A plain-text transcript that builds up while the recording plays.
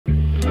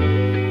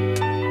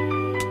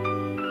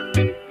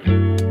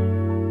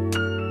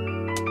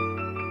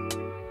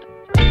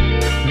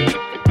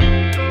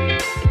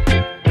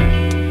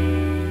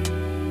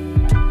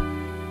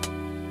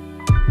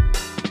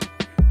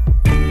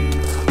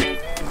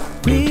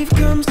We've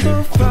come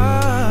so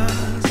far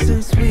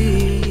since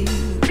we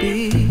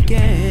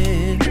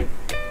began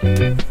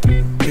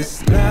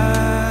this love.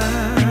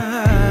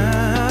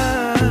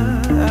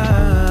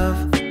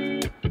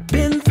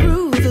 Been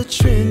through the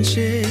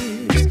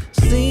trenches,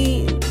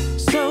 seen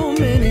so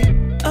many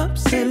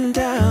ups and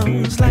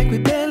downs, like we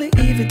barely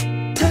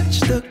even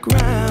touched the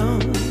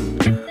ground.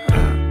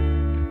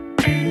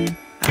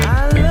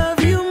 I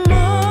love you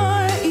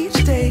more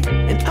each day,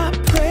 and I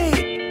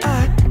pray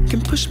I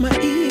can push my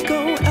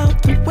ego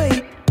out the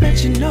way,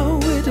 let you know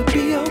it'll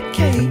be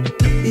okay.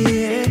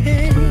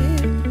 Yeah.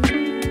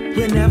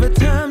 Whenever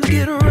times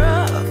get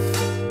rough,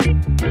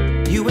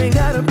 you ain't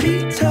gotta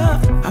be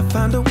tough. I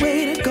found a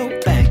way to go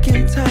back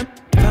in time,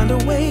 found a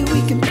way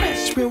we can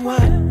press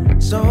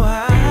rewind. So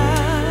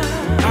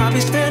I'll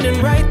be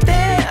standing right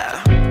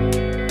there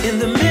in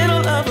the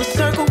middle of a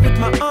circle with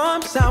my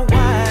arms out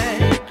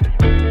wide,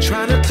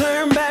 trying to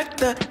turn back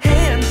the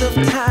hands of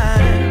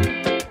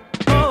time.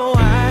 Oh,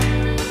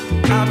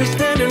 I'll be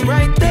standing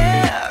right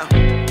there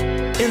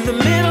in the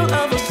middle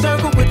of a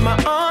circle with my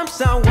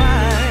arms out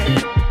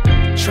wide,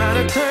 trying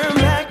to turn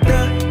back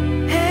the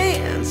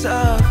hands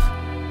of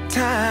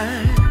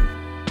time.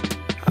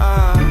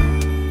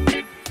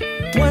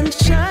 One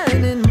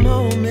shining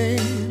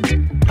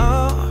moment.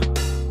 Oh,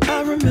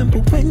 I remember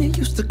when you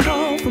used to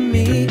call for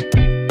me.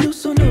 Knew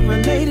sooner or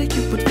later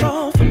you would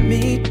fall for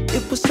me.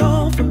 It was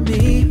all for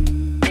me.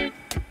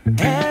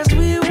 As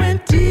we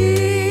went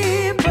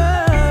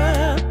deeper,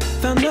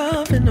 found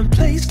love in a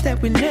place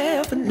that we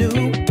never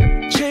knew.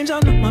 Changed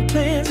all of my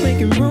plans,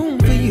 making room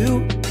for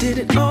you. Did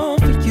it all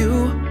for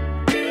you.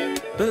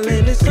 But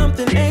lately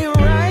something ain't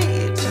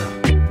right,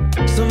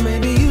 so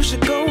maybe you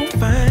should go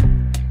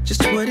find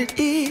just what it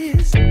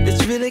is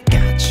that's really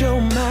got your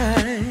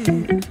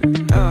mind.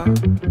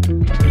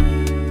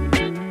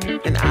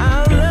 And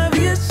I'll love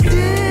you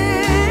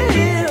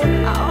still,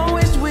 I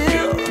always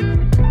will.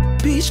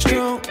 Be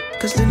strong,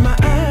 cause in my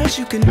eyes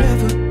you can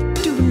never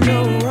do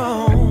no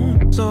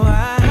wrong. So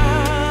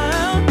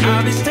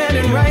I'll be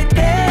standing right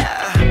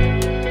there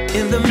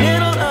in the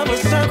middle of a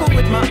circle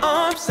with my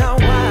arms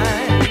out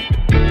wide,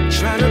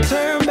 trying to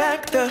turn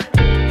back the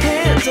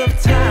hands of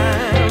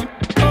time.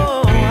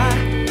 Oh,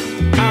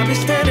 I'll be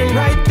standing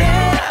right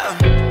there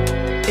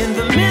in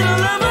the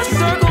middle of a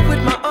circle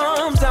with my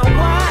arms out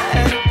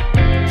wide,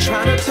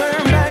 trying to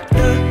turn back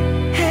the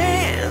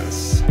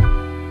hands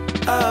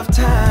of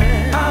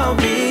time. I'll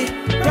be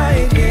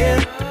right here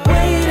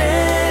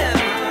waiting.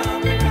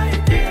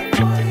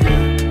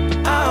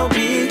 I'll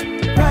be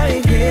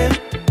right here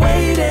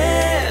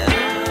waiting.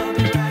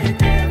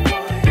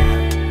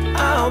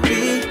 I'll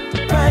be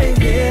right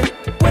here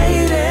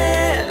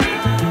waiting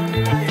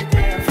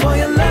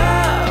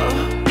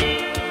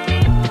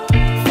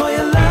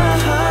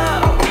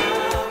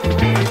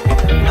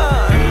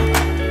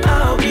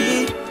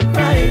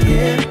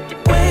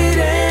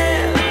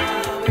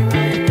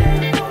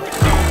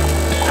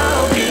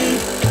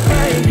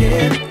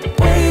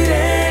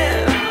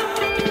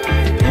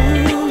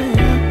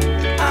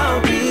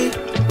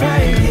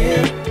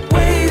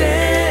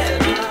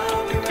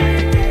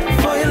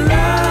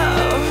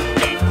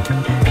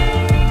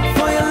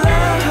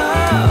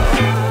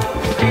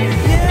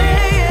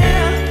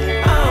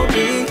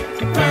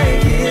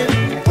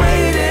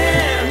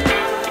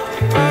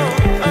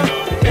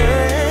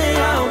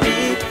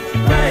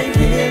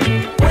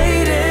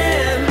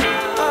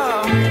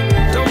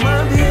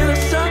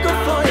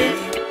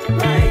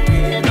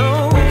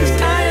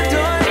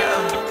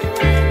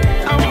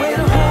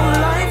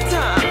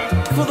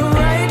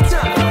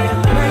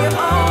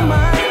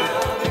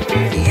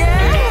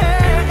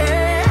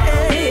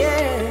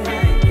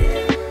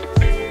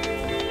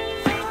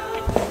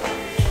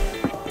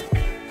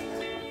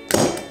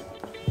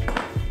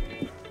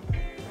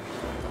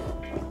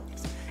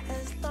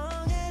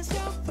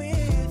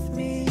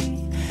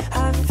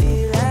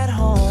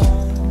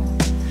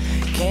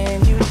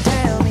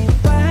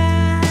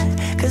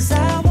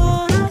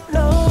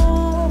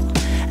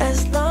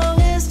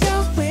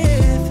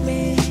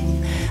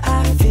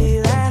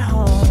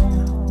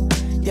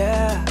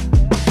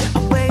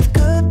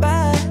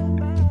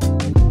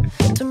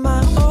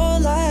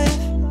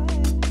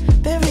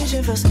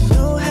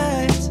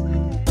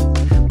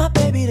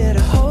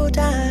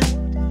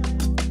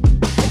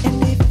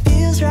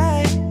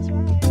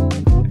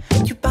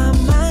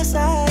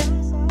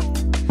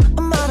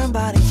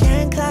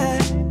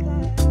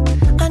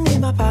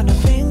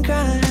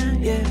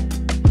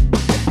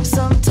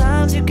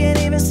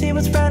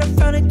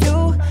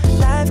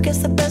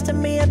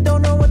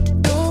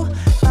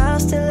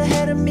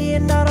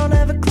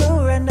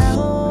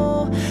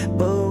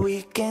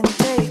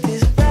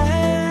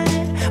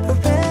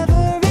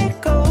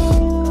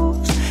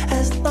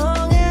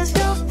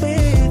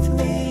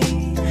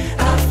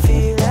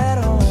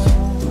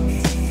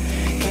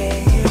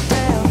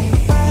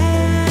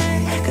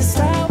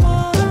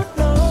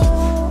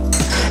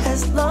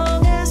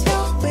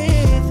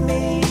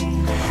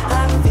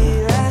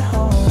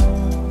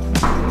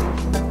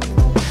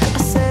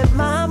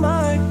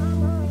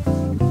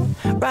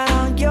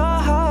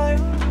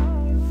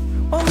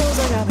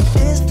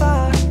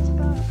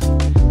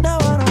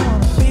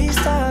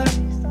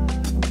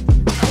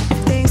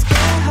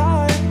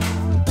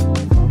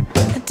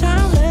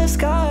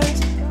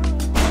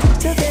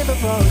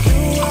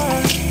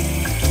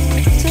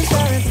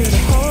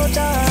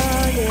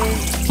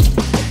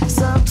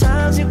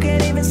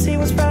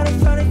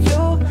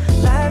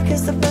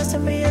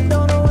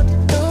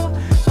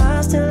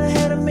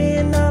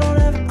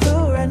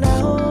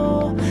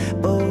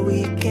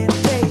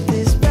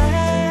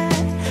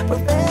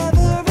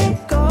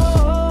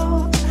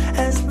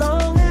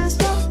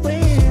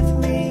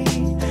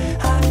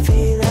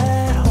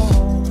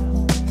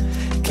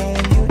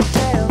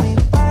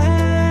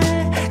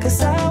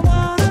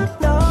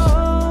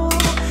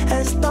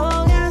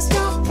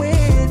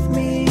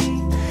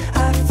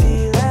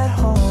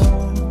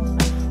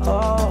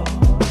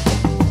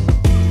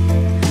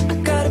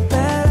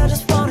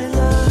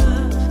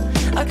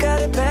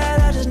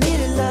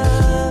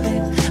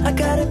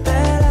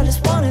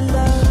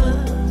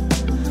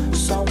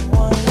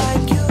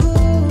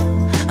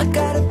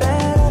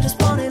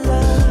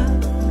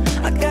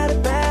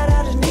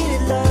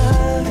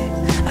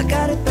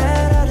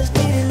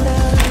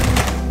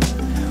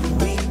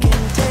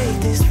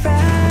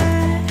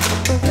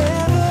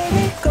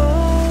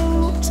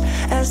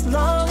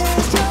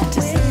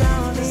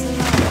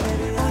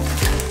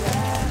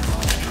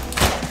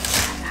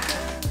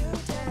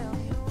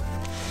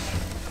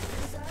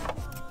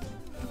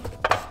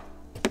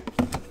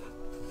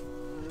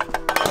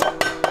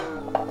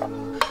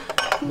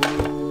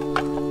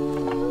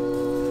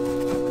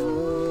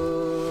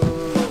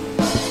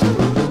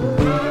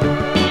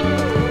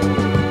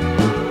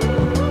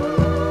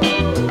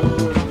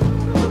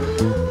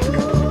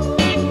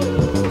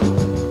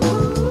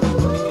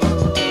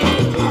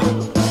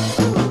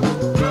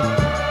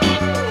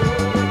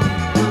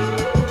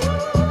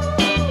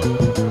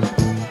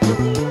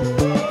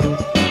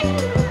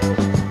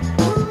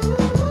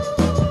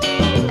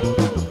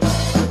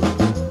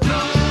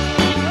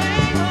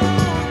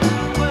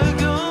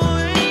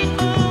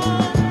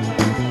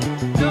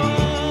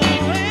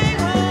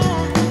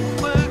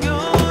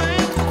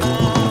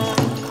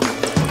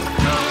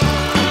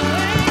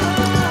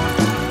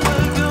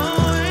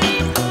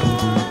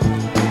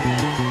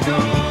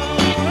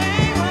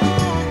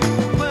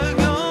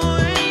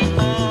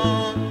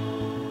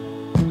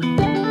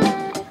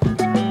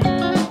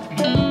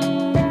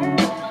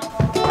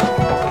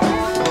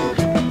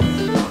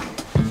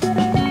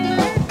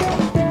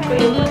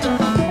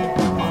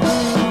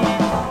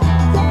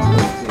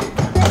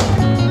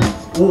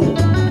は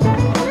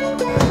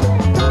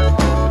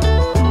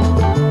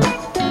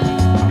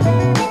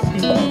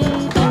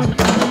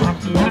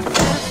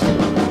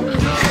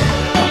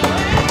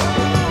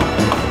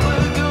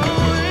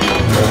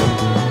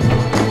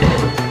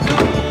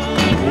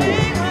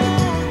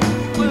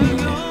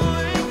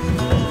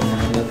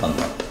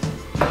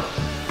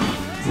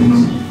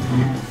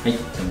い、じ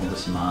ゃあ戻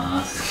し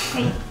ます。は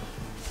い。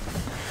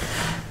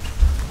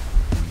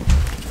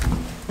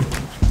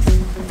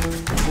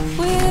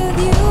With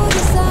you, the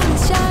sun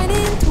is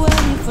shining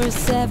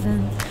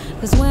 24/7.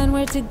 'Cause when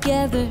we're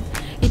together,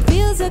 it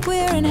feels like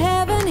we're in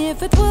heaven.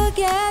 If it will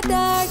get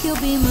dark, you'll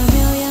be my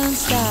million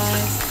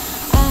stars.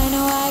 I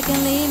know I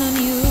can lean on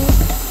you.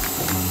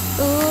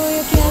 Ooh,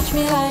 you catch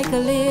me like a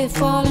leaf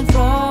falling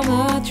from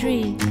a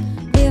tree.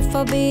 If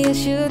I'll be a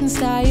shooting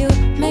star, you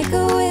make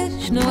a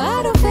wish. No,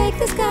 I don't fake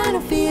this kind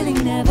of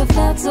feeling, never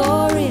felt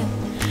so real.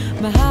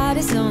 My heart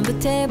is on the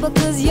table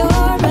 'cause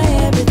you're my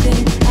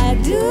everything. I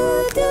do,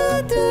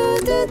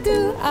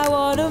 I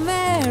wanna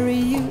marry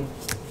you.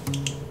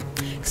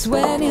 'Cause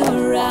when you're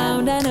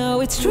around, I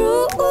know it's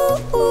true.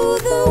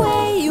 The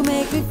way you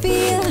make me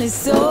feel is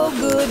so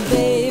good,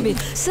 baby.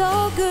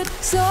 So good,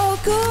 so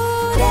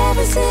good.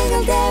 Every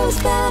single day we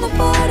spend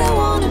apart, I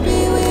wanna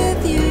be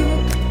with you.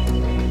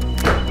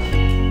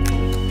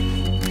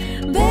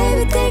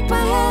 Baby, take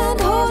my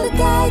hand, hold it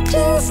tight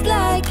just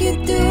like you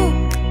do.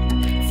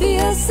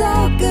 Feels so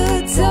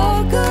good, so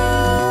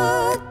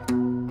good.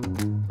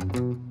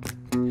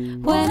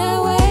 When I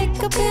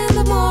wake up in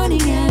the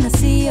morning and I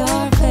see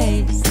your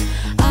face,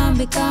 I'm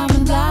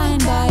becoming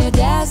blind by your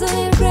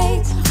dazzling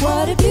grace.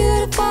 What a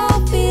beautiful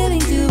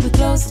feeling to be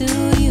close to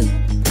you.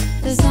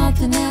 There's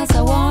nothing else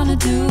I wanna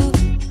do.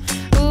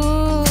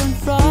 Ooh, and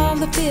from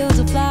the fields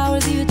of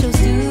flowers you chose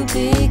to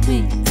pick me.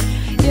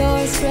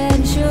 You're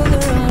spreading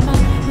sugar on my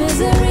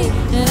misery,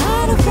 and I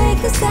don't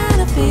fake this kind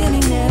of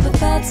feeling, never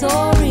felt so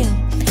real.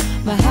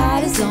 My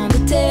heart is on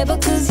the table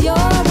 'cause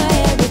you're my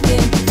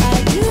everything. I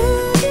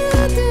do.